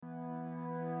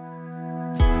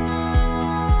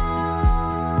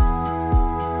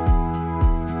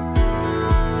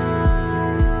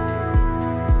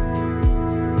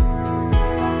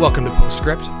Welcome to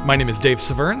Postscript. My name is Dave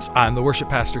Severns. I'm the worship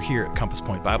pastor here at Compass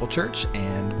Point Bible Church,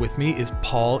 and with me is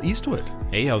Paul Eastwood.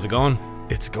 Hey, how's it going?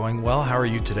 It's going well. How are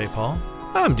you today, Paul?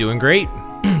 I'm doing great.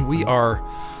 We are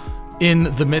in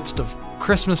the midst of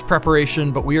Christmas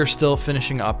preparation, but we are still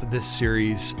finishing up this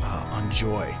series on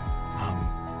joy.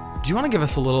 Do you want to give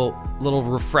us a little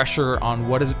refresher on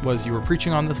what it was you were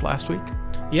preaching on this last week?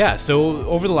 Yeah, so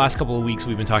over the last couple of weeks,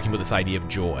 we've been talking about this idea of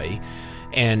joy.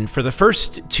 And for the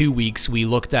first 2 weeks, we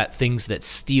looked at things that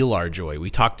steal our joy. We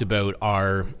talked about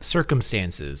our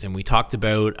circumstances, and we talked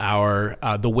about our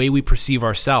the way we perceive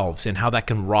ourselves and how that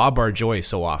can rob our joy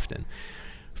so often.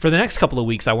 For the next couple of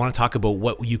weeks, I want to talk about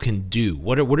what you can do.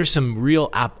 What are some real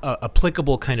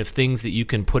applicable kind of things that you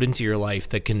can put into your life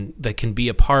that can be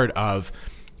a part of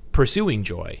pursuing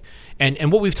joy.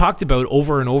 And what we've talked about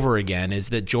over and over again is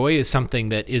that joy is something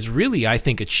that is really, I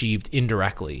think, achieved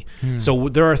indirectly. So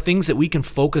there are things that we can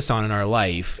focus on in our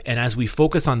life, and as we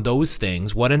focus on those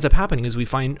things, what ends up happening is we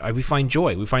find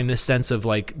joy. We find this sense of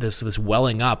like this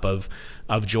welling up of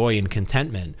joy and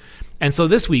contentment. And so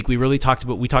this week we talked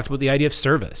about the idea of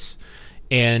service.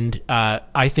 And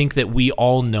I think that we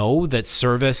all know that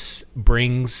service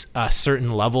brings a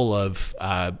certain level of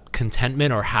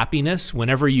contentment or happiness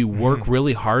whenever you work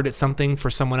really hard at something for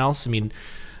someone else. I mean,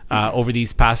 over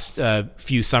these past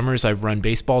few summers, I've run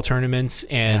baseball tournaments,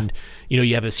 and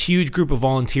you have this huge group of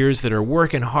volunteers that are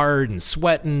working hard and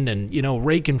sweating and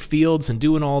raking fields and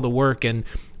doing all the work. And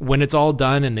when it's all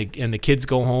done and the kids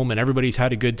go home and everybody's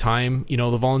had a good time,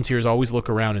 the volunteers always look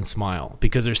around and smile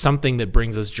because there's something that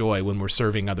brings us joy when we're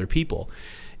serving other people.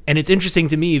 And it's interesting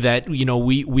to me that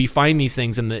we find these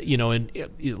things in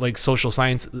like social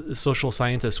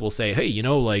scientists will say,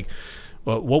 hey,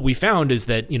 what we found is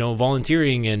that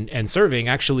volunteering and serving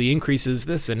actually increases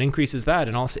this and increases that,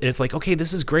 and also it's like, okay,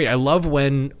 this is great. I love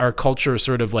when our culture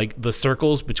sort of like the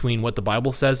circles between what the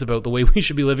Bible says about the way we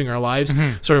should be living our lives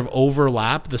sort of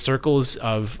overlap the circles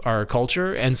of our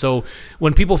culture. And so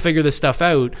when people figure this stuff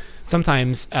out,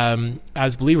 sometimes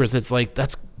as believers, it's like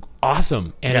that's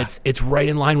awesome, and it's right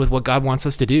in line with what God wants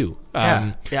us to do.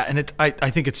 And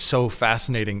I think it's so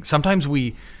fascinating. Sometimes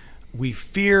we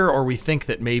fear or we think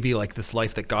that maybe like this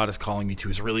life that God is calling me to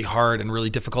is really hard and really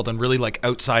difficult and really like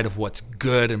outside of what's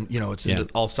good, and it's into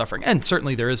all suffering. And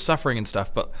certainly there is suffering and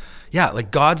stuff, but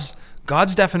like God's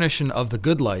definition of the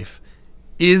good life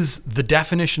is the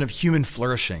definition of human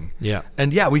flourishing. Yeah.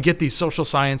 And we get these social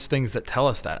science things that tell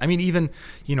us that. I mean, even,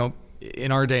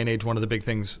 in our day and age, one of the big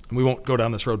things, and we won't go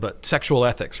down this road, but sexual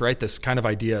ethics, right? This kind of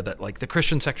idea that like the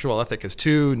Christian sexual ethic is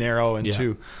too narrow and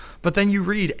too, but then you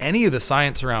read any of the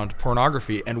science around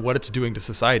pornography and what it's doing to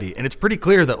society, and it's pretty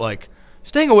clear that like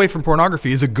staying away from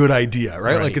pornography is a good idea,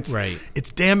 right? Like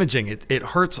it's damaging. It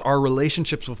hurts our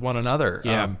relationships with one another.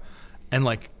 Yeah. And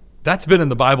like that's been in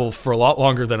the Bible for a lot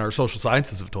longer than our social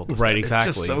sciences have told us. Right, exactly.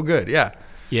 It's just so good. Yeah.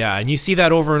 Yeah, and you see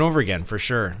that over and over again, for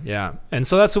sure. Yeah, and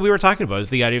so that's what we were talking about,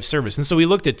 is the idea of service. And so we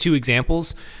looked at two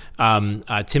examples,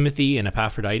 Timothy and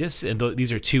Epaphroditus, and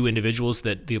these are two individuals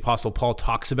that the Apostle Paul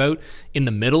talks about in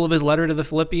the middle of his letter to the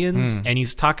Philippians, and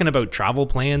he's talking about travel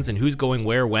plans and who's going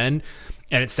where, when,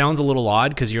 and it sounds a little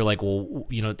odd because you're like, well,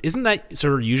 isn't that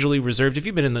sort of usually reserved? If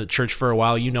you've been in the church for a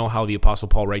while, you know how the Apostle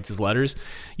Paul writes his letters.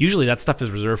 Usually that stuff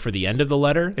is reserved for the end of the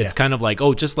letter. It's kind of like,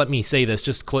 oh, just let me say this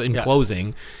just in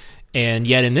closing. And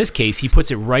yet in this case, he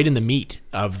puts it right in the meat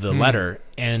of the letter.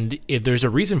 And if there's a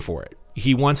reason for it.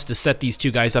 He wants to set these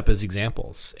two guys up as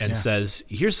examples and says,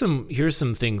 here's some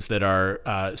things that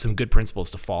are some good principles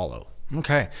to follow.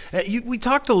 Okay. We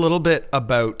talked a little bit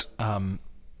about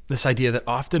this idea that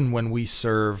often when we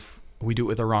serve, we do it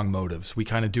with the wrong motives. We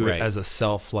kind of do it as a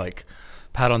self, like,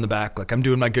 pat on the back, like I'm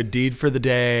doing my good deed for the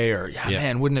day, or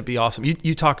man, wouldn't it be awesome?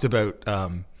 You talked about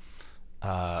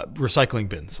recycling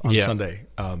bins on Sunday.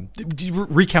 Did you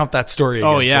recount that story again?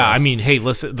 Oh yeah, I mean, hey,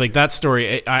 listen, like that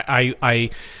story,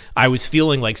 I was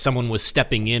feeling like someone was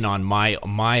stepping in on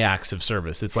my acts of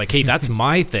service. It's like, hey, that's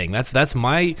my thing. That's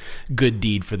my good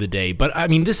deed for the day. But I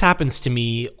mean, this happens to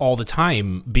me all the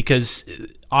time because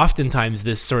oftentimes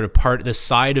this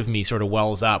side of me sort of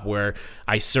wells up where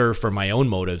I serve for my own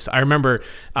motives. I remember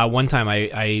one time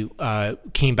I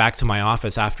came back to my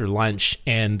office after lunch,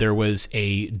 and there was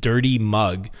a dirty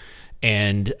mug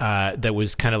and that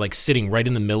was kind of like sitting right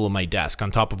in the middle of my desk on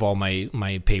top of all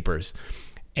my papers.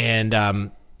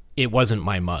 And it wasn't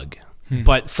my mug.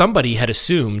 But somebody had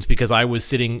assumed, because I was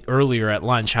sitting earlier at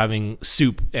lunch having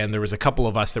soup, and there was a couple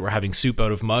of us that were having soup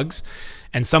out of mugs,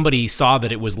 And somebody saw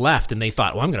that it was left and they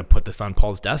thought, well, I'm going to put this on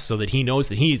Paul's desk so that he knows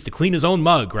that he needs to clean his own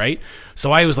mug, right?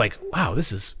 So I was like, wow,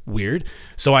 this is weird.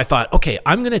 So I thought, okay,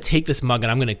 I'm going to take this mug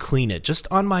and I'm going to clean it just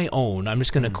on my own. I'm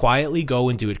just going to quietly go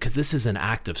and do it because this is an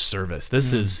act of service.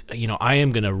 This is, I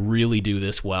am going to really do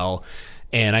this well,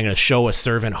 and I'm going to show a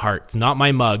servant heart. It's not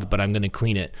my mug, but I'm going to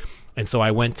clean it. And so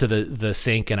I went to the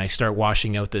sink and I start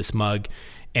washing out this mug,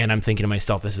 and I'm thinking to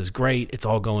myself, this is great. It's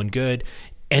all going good.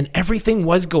 And everything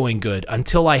was going good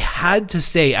until I had to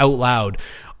say out loud,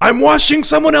 I'm washing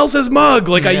someone else's mug.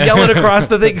 Like I yell it across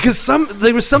the thing because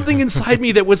there was something inside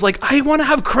me that was like, I want to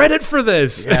have credit for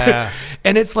this. Yeah.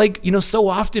 And it's like, so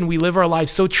often we live our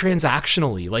lives so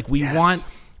transactionally. Like we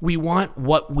want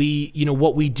what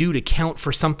we do to count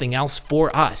for something else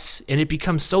for us. And it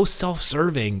becomes so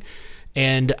self-serving.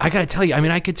 And I got to tell you,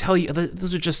 I could tell you,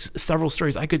 those are just several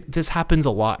stories. This happens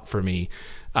a lot for me.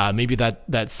 Maybe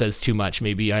that says too much.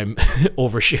 Maybe I'm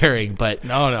oversharing, but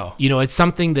no. It's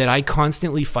something that I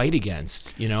constantly fight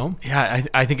against, Yeah.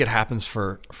 I think it happens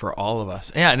for all of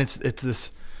us. Yeah. And it's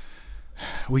this,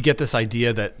 we get this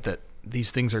idea that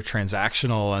these things are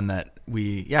transactional and that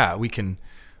we can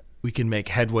make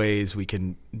headways, we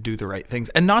can do the right things.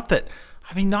 And not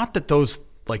that those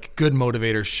like good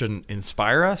motivators shouldn't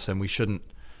inspire us and we shouldn't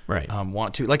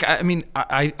want to. Like,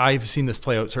 I've seen this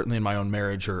play out certainly in my own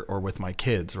marriage or with my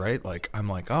kids, right? Like, I'm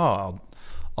like, oh,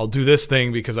 I'll do this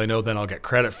thing because I know then I'll get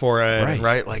credit for it,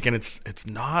 right? Like, and it's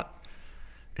not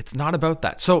about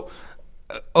that. So,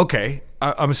 okay,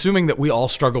 I'm assuming that we all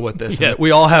struggle with this. Yeah. And that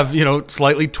we all have,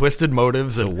 slightly twisted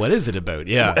motives. So what is it about?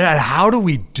 Yeah. And how do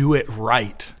we do it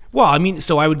right? Well,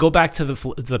 so I would go back to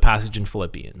the passage in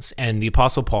Philippians, and the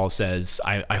Apostle Paul says,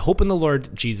 I hope in the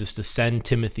Lord Jesus to send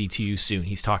Timothy to you soon.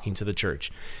 He's talking to the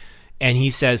church. And he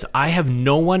says, I have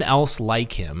no one else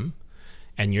like him.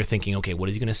 And you're thinking, okay, what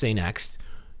is he going to say next?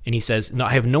 And he says, no,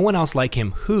 I have no one else like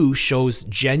him who shows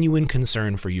genuine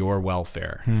concern for your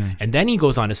welfare. And then he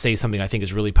goes on to say something I think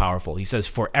is really powerful. He says,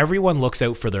 for everyone looks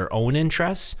out for their own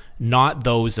interests, not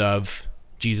those of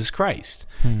Jesus Christ.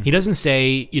 He doesn't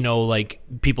say, like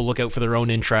people look out for their own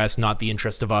interests, not the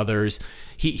interest of others.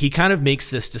 He kind of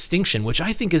makes this distinction, which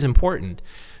I think is important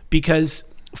because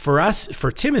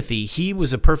for Timothy, he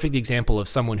was a perfect example of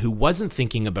someone who wasn't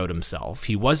thinking about himself.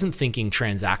 He wasn't thinking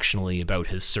transactionally about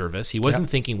his service. He wasn't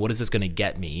thinking, what is this going to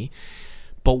get me?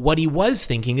 But what he was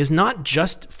thinking is not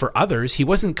just for others. He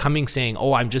wasn't coming saying,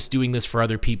 oh, I'm just doing this for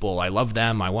other people. I love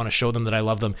them. I want to show them that I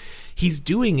love them. He's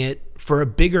doing it for a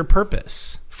bigger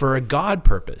purpose, for a God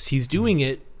purpose. He's doing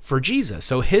it for Jesus.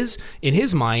 So in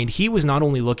his mind, he was not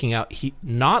only looking out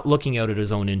at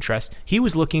his own interest, he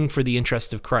was looking for the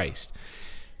interest of Christ.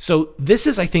 So this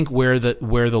is, I think, where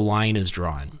the line is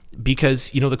drawn.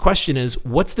 Because, the question is,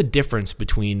 what's the difference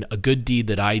between a good deed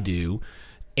that I do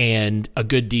and a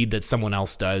good deed that someone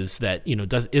else does that,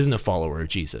 isn't a follower of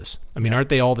Jesus? Aren't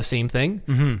they all the same thing?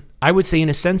 Mm-hmm. I would say in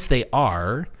a sense they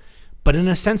are, but in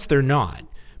a sense they're not.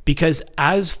 Because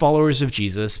as followers of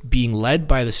Jesus, being led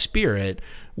by the Spirit,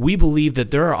 we believe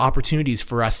that there are opportunities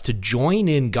for us to join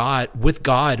in God with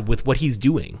what he's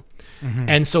doing. Mm-hmm.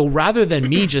 And so rather than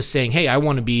me just saying, hey, I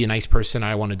want to be a nice person,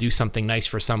 I want to do something nice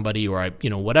for somebody, or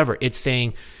whatever, it's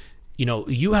saying,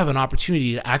 you have an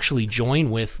opportunity to actually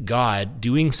join with God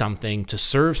doing something to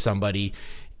serve somebody.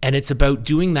 And it's about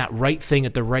doing that right thing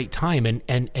at the right time.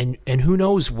 And who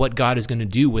knows what God is going to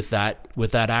do with that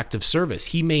act of service.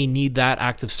 He may need that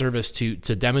act of service to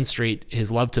demonstrate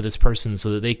his love to this person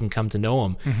so that they can come to know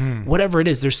him. Mm-hmm. Whatever it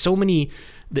is, there's so many,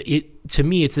 to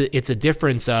me, it's a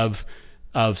difference of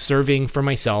serving for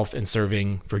myself and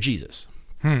serving for Jesus.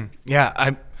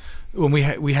 Yeah. When we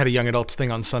had a young adults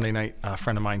thing on Sunday night, a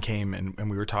friend of mine came and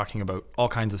we were talking about all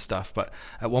kinds of stuff. But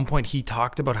at one point he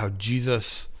talked about how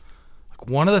Jesus,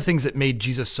 one of the things that made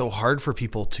Jesus so hard for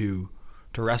people to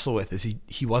wrestle with is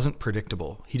he wasn't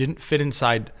predictable. He didn't fit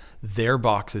inside their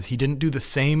boxes. He didn't do the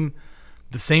same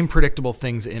predictable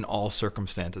things in all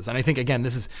circumstances. And I think, again,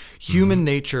 this is human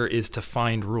nature is to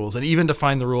find rules, and even to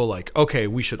find the rule like, okay,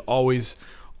 we should always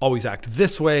act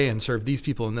this way and serve these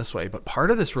people in this way. But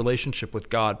part of this relationship with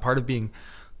God, part of being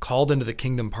called into the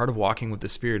kingdom, part of walking with the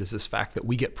Spirit is this fact that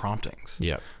we get promptings.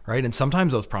 Yeah. Right. And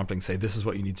sometimes those promptings say, this is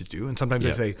what you need to do. And sometimes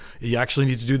they say, you actually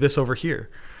need to do this over here.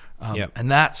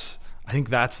 And I think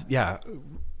that's a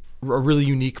really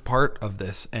unique part of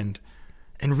this and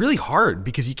really hard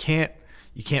because you can't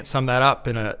sum that up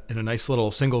in a nice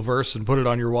little single verse and put it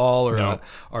on your wall or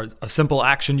a simple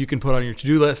action you can put on your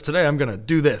to-do list. Today, I'm going to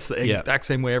do this the exact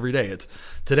same way every day. It's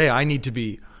today I need to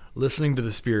be listening to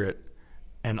the Spirit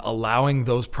and allowing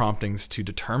those promptings to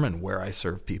determine where I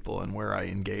serve people and where I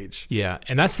engage. Yeah,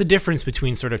 and that's the difference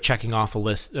between sort of checking off a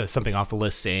list, something off a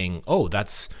list, saying, "Oh,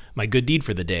 that's my good deed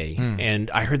for the day." And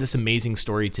I heard this amazing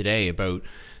story today about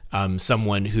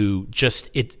someone who just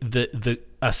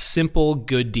a simple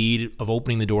good deed of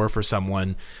opening the door for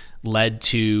someone led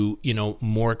to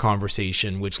more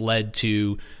conversation, which led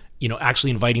to actually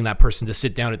inviting that person to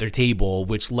sit down at their table,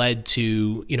 which led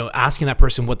to, asking that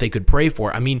person what they could pray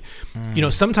for. I mean,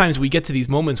 sometimes we get to these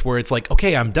moments where it's like,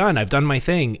 okay, I'm done. I've done my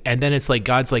thing. And then it's like,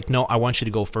 God's like, no, I want you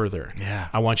to go further. Yeah.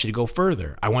 I want you to go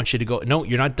further. I want you to go, no,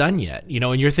 you're not done yet.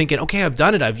 And you're thinking, okay, I've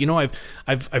done it.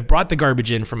 I've brought the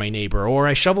garbage in for my neighbor, or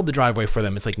I shoveled the driveway for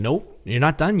them. It's like, nope, you're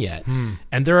not done yet.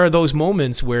 And there are those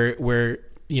moments where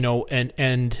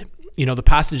the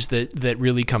passage that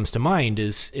really comes to mind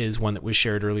is one that was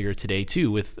shared earlier today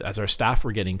too, as our staff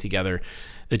were getting together,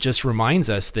 that just reminds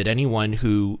us that anyone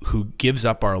who gives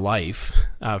up our life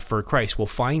for Christ will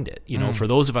find it. For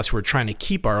those of us who are trying to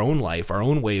keep our own life, our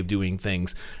own way of doing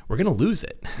things, we're going to lose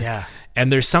it. Yeah.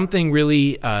 And there's something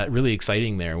really, really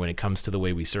exciting there when it comes to the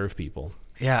way we serve people.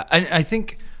 Yeah. And I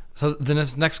think, so the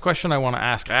next question I want to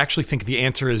ask, I actually think the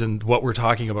answer is in what we're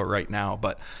talking about right now,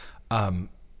 but,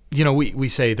 we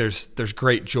say there's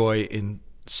great joy in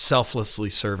selflessly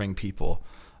serving people.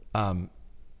 But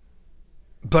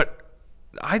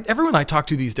everyone I talk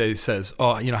to these days says,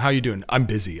 oh, how you doing? I'm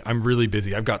busy. I'm really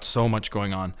busy. I've got so much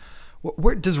going on.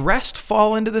 Where does rest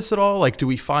fall into this at all? Like, do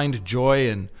we find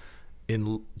joy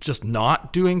in just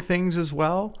not doing things as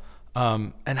well?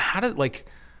 And how do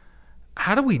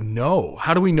we know?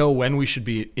 How do we know when we should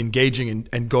be engaging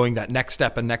and going that next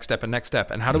step and next step and next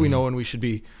step? And how do we know when we should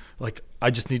be like, I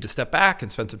just need to step back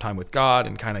and spend some time with God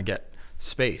and kind of get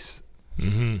space?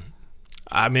 Mm-hmm.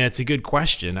 I mean, it's a good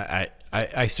question.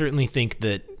 I certainly think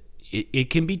that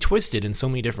it can be twisted in so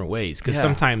many different ways, because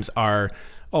sometimes I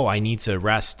need to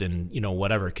rest and,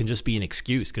 whatever, can just be an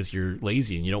excuse because you're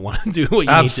lazy and you don't want to do what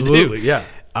you need to do. Absolutely, yeah.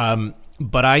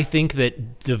 But I think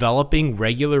that developing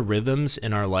regular rhythms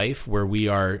in our life where we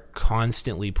are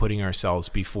constantly putting ourselves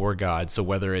before God, so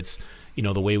whether it's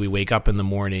the way we wake up in the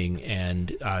morning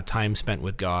and time spent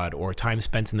with God, or time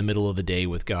spent in the middle of the day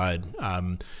with God,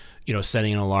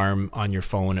 setting an alarm on your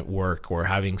phone at work, or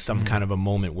having some kind of a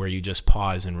moment where you just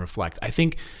pause and reflect. I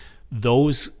think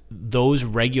those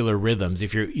regular rhythms,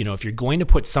 if you're going to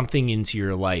put something into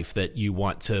your life that you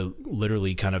want to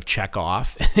literally kind of check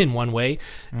off in one way,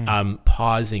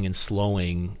 pausing and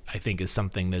slowing, I think, is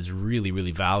something that's really,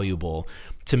 really valuable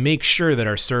to make sure that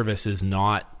our service is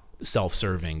not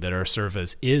self-serving, that our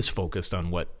service is focused on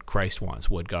what Christ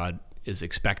wants, what God is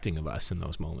expecting of us in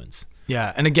those moments.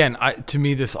 Yeah. And again, to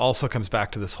me, this also comes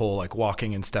back to this whole like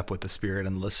walking in step with the Spirit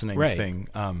and listening thing.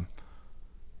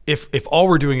 If all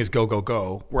we're doing is go, go,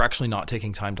 go, we're actually not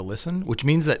taking time to listen, which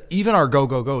means that even our go,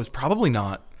 go, go is probably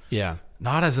not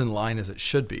as in line as it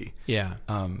should be. Yeah.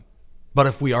 But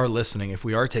if we are listening, if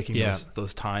we are taking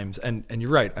those times, and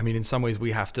you're right. I mean, in some ways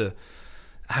we have to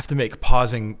make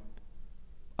pausing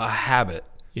a habit,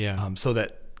 so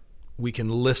that we can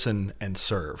listen and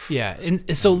serve. Yeah.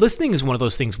 And so listening is one of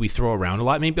those things we throw around a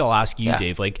lot. Maybe I'll ask you,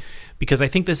 Dave, because I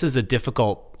think this is a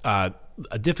difficult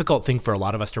thing for a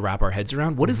lot of us to wrap our heads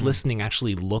around. What does listening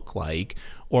actually look like?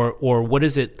 Or what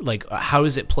is it like? How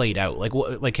is it played out?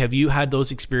 Like have you had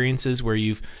those experiences where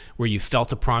you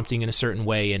felt a prompting in a certain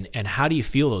way, and how do you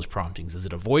feel those promptings? Is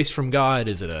it a voice from God?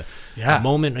 Is it a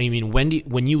moment? I mean,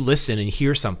 when you listen and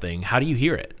hear something, how do you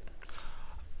hear it?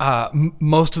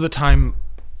 Most of the time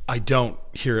I don't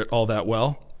hear it all that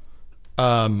well.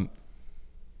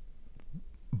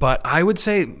 But I would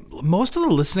say most of the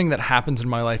listening that happens in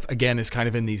my life, again, is kind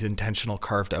of in these intentional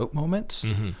carved out moments.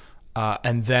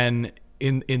 And then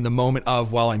in the moment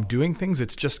of while I'm doing things,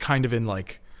 it's just kind of in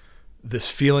like this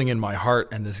feeling in my heart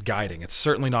and this guiding. It's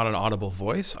certainly not an audible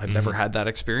voice. I've never had that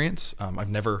experience. I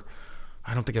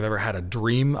don't think I've ever had a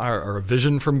dream or a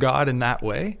vision from God in that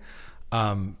way.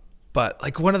 But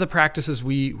like one of the practices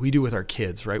we do with our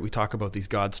kids, right? We talk about these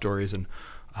God stories and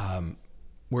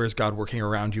where is God working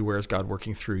around you? Where is God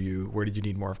working through you? Where did you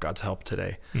need more of God's help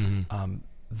today?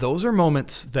 Those are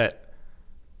moments that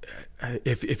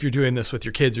if you're doing this with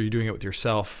your kids or you're doing it with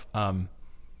yourself,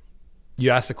 you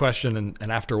ask the question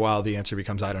and after a while the answer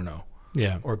becomes, I don't know.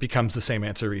 Yeah. Or it becomes the same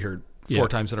answer we heard 4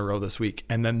 times in a row this week.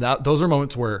 And then those are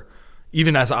moments where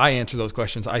even as I answer those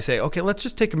questions, I say, okay, let's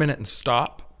just take a minute and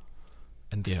stop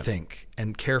and think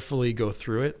and carefully go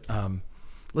through it.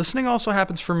 Listening also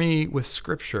happens for me with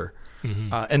scripture.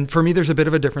 And for me, there's a bit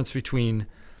of a difference between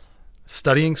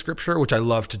studying scripture, which I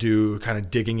love to do, kind of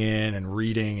digging in and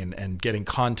reading and getting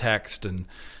context and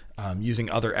using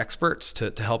other experts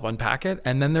to help unpack it.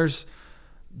 And then there's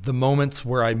the moments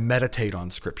where I meditate on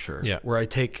scripture, where I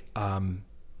take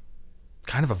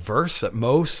kind of a verse at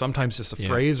most, sometimes just a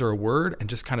phrase or a word, and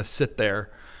just kind of sit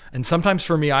there. And sometimes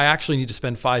for me, I actually need to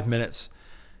spend 5 minutes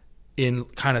in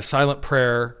kind of silent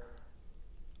prayer.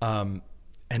 And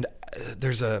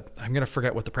I'm going to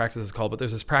forget what the practice is called, but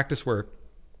there's this practice where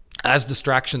as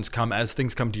distractions come, as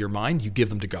things come to your mind, you give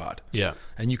them to God. Yeah.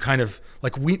 And you kind of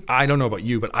like, I don't know about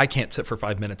you, but I can't sit for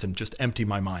 5 minutes and just empty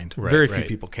my mind. Very few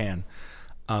people can.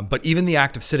 But even the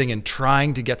act of sitting and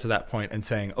trying to get to that point and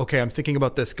saying, okay, I'm thinking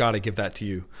about this, God, I give that to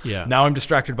you. Yeah. Now I'm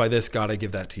distracted by this, God, I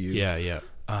give that to you. Yeah. Yeah.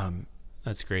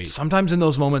 That's great. Sometimes in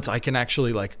those moments I can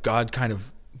actually like, God kind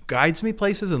of guides me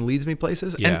places and leads me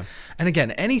places. Yeah. And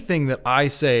again, anything that I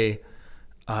say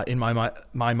in my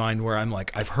mind where I'm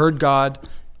like, I've heard God,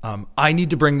 I need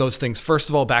to bring those things, first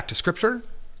of all, back to scripture.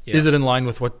 Yeah. Is it in line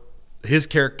with what his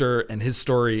character and his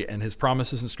story and his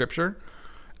promises in scripture?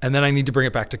 And then I need to bring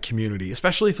it back to community,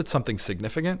 especially if it's something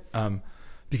significant,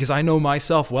 because I know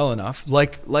myself well enough,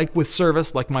 like with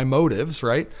service, like my motives,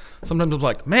 right? Sometimes I'm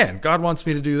like, man, God wants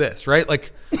me to do this, right?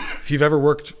 Like if you've ever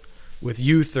worked with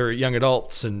youth or young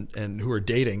adults and who are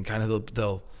dating, kind of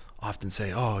they'll often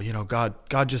say, oh,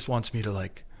 God just wants me to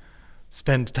like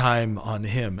spend time on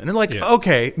him. And then like,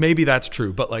 okay, maybe that's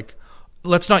true, but like,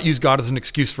 let's not use God as an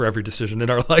excuse for every decision in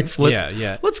our life.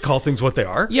 Let's call things what they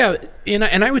are. Yeah, and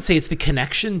I would say it's the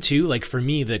connection too. Like for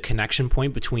me, the connection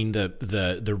point between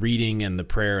the reading and the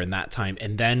prayer and that time,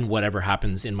 and then whatever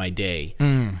happens in my day.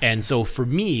 And so for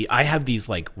me, I have these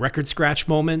like record scratch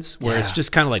moments where it's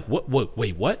just kind of like,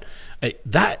 wait, what?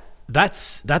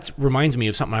 That's reminds me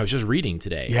of something I was just reading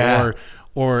today. Yeah.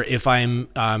 Or if I'm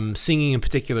singing a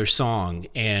particular song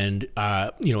and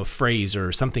a phrase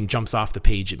or something jumps off the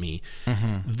page at me,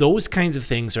 those kinds of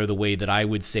things are the way that I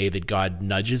would say that God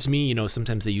nudges me.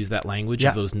 Sometimes they use that language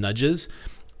of those nudges.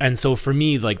 And so for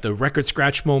me, like the record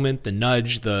scratch moment, the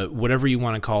nudge, the whatever you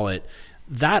want to call it,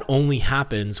 that only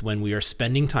happens when we are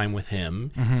spending time with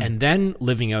him and then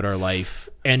living out our life.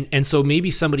 And so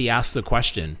maybe somebody asks the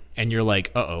question and you're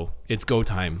like, it's go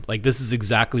time. Like this is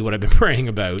exactly what I've been praying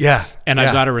about. Yeah. And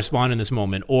I've got to respond in this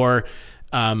moment. Or,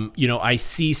 I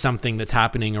see something that's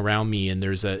happening around me and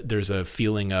there's a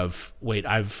feeling of, wait,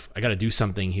 I got to do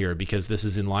something here because this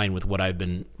is in line with what I've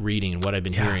been reading and what I've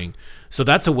been hearing. So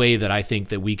that's a way that I think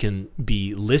that we can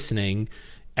be listening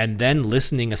and then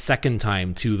listening a second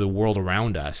time to the world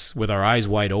around us with our eyes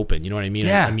wide open. You know what I mean?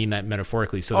 Yeah. I mean that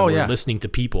metaphorically. So that we're listening to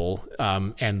people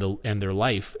and their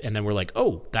life, and then we're like,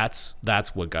 oh, that's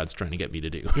what God's trying to get me to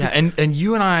do. Yeah, and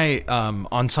you and I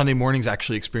on Sunday mornings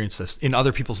actually experience this in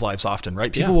other people's lives often,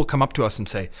 right? People will come up to us and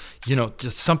say,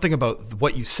 just something about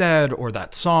what you said or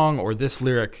that song or this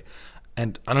lyric.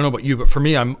 And I don't know about you, but for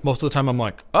me, most of the time I'm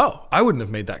like, oh, I wouldn't have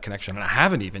made that connection, and I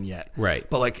haven't even yet. Right.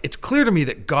 But like, it's clear to me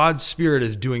that God's Spirit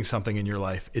is doing something in your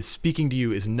life, is speaking to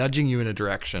you, is nudging you in a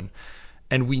direction,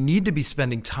 and we need to be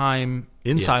spending time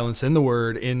in silence, in the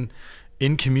Word,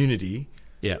 in community,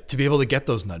 to be able to get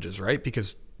those nudges, right?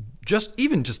 Because just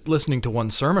listening to one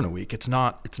sermon a week, it's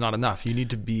not enough. You need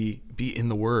to be in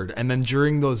the Word, and then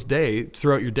during those days,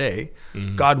 throughout your day,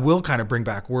 God will kind of bring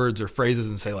back words or phrases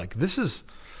and say like, This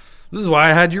is why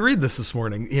I had you read this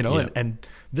morning, and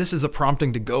this is a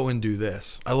prompting to go and do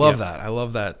this. I love that. I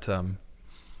love that.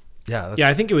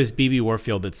 I think it was B.B.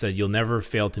 Warfield that said, you'll never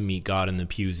fail to meet God in the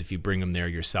pews if you bring him there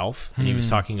yourself. And he was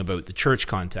talking about the church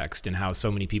context and how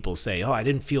so many people say, oh, I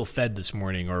didn't feel fed this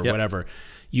morning or whatever.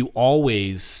 You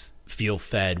always feel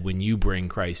fed when you bring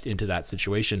Christ into that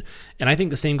situation. And I think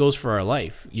the same goes for our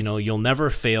life. You'll never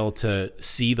fail to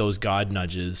see those God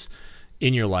nudges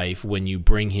in your life when you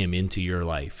bring him into your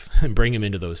life and bring him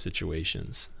into those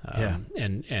situations.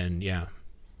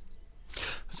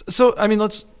 So, I mean,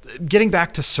 getting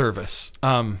back to service.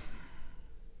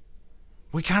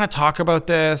 We kind of talk about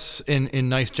this in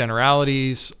nice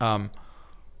generalities. Are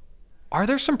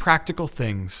there some practical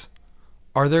things?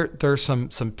 Are there some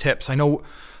tips? I know,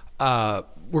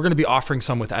 we're going to be offering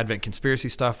some with Advent Conspiracy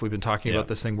stuff. We've been talking about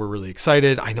this thing. We're really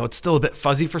excited. I know it's still a bit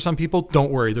fuzzy for some people. Don't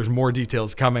worry. There's more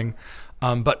details coming.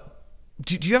 But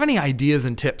do you have any ideas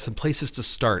and tips and places to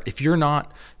start? If you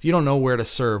don't know where to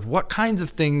serve, what kinds of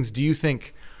things do you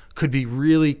think could be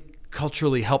really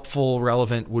culturally helpful,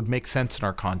 relevant, would make sense in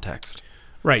our context?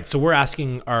 Right. So we're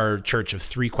asking our church of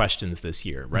 3 questions this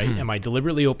year, right? Am I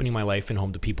deliberately opening my life and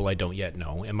home to people I don't yet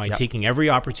know? Am I taking every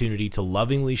opportunity to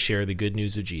lovingly share the good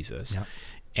news of Jesus?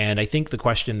 And I think the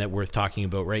question that we're talking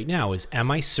about right now is,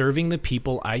 am I serving the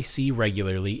people I see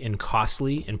regularly in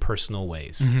costly and personal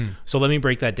ways? So let me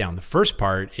break that down. The first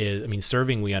part is,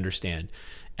 serving we understand.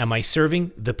 Am I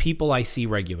serving the people I see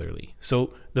regularly?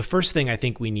 So the first thing I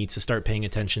think we need to start paying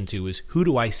attention to is, who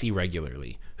do I see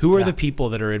regularly? Who are the people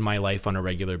that are in my life on a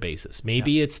regular basis?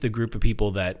 Maybe it's the group of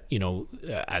people that,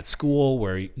 at school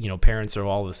where, parents are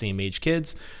all the same age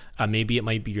kids. Maybe it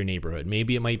might be your neighborhood.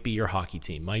 Maybe it might be your hockey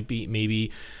team. Maybe,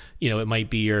 it might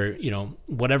be your,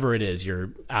 whatever it is, your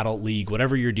adult league,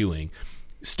 whatever you're doing.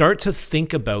 Start to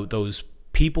think about those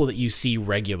people that you see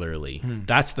regularly.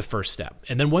 That's the first step.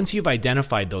 And then once you've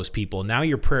identified those people, now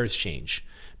your prayers change,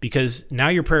 because now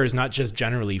your prayer is not just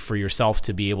generally for yourself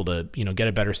to be able to, get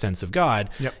a better sense of God.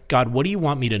 Yep. God, what do you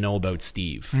want me to know about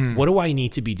Steve? What do I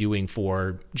need to be doing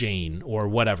for Jane or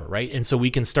whatever, right? And so we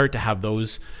can start to have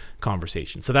those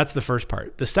conversations. So that's the first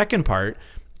part. The second part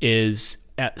is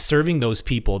at serving those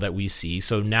people that we see.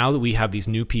 So now that we have these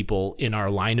new people in our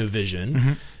line of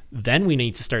vision, then we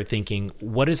need to start thinking,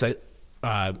 what is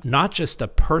not just a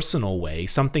personal way,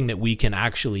 something that we can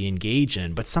actually engage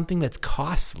in, but something that's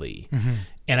costly.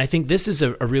 And I think this is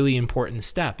a really important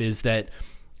step, is that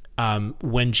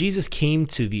when Jesus came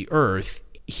to the earth,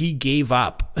 he gave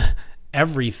up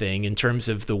everything in terms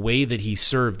of the way that he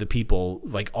served the people,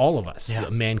 like all of us,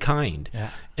 mankind.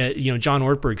 John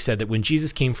Ortberg said that when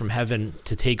Jesus came from heaven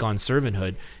to take on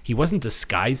servanthood, he wasn't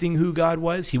disguising who God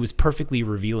was, he was perfectly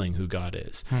revealing who God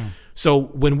is. So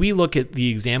when we look at the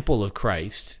example of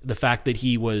Christ, the fact that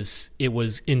it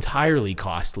was entirely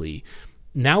costly,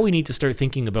 now we need to start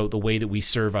thinking about the way that we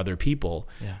serve other people.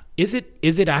 Is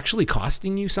it actually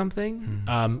costing you something?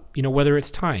 Whether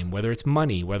it's time, whether it's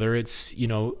money, whether it's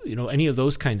any of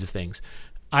those kinds of things.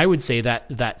 I would say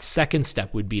that second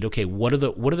step would be, okay, what are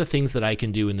the things that I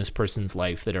can do in this person's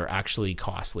life that are actually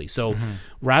costly? So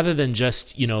rather than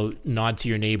just, nod to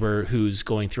your neighbor who's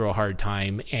going through a hard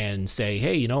time and say,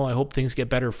 hey, I hope things get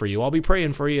better for you. I'll be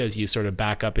praying for you as you sort of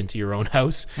back up into your own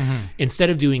house. Instead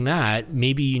of doing that,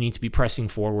 maybe you need to be pressing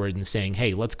forward and saying,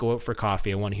 hey, let's go out for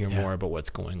coffee. I want to hear more about what's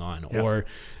going on. Or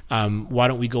why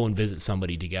don't we go and visit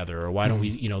somebody together? Or why don't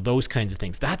we, those kinds of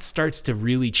things. That starts to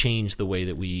really change the way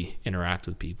that we interact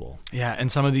with people. Yeah,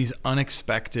 and some of these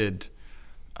unexpected,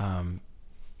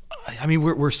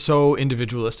 we're so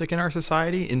individualistic in our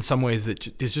society in some ways that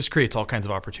it just creates all kinds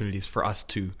of opportunities for us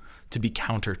to be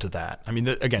counter to that.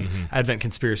 Advent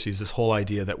conspiracies, this whole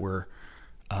idea that we're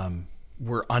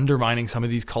undermining some of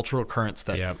these cultural currents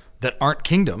that aren't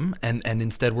kingdom, and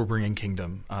instead we're bringing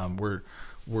kingdom.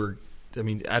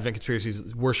 Advent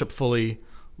conspiracies: worship fully,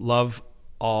 love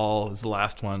all is the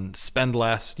last one, spend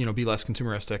less, be less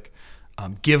consumeristic,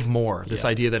 give more. This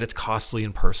idea that it's costly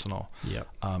and personal.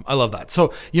 I love that.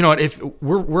 So, if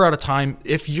we're out of time,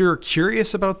 if you're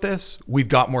curious about this, we've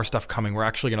got more stuff coming. We're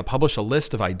actually going to publish a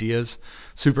list of ideas.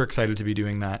 Super excited to be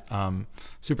doing that.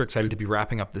 Super excited to be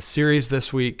wrapping up this series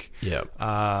this week.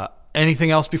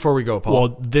 Anything else before we go, Paul?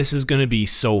 Well, this is going to be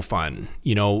so fun.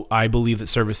 I believe that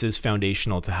service is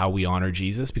foundational to how we honor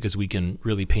Jesus, because we can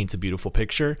really paint a beautiful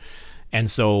picture. And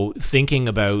so thinking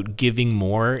about giving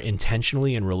more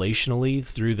intentionally and relationally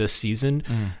through this season,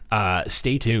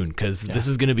 stay tuned, because this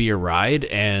is going to be a ride,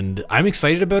 and I'm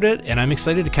excited about it. And I'm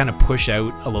excited to kind of push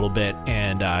out a little bit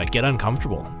and get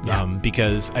uncomfortable,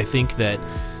 because I think that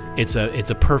it's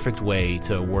a perfect way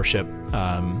to worship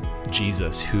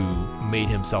Jesus, who made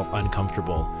himself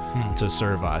uncomfortable to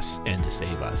serve us and to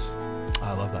save us.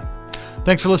 I love that.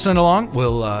 Thanks for listening along.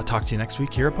 We'll talk to you next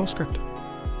week here at Postscript.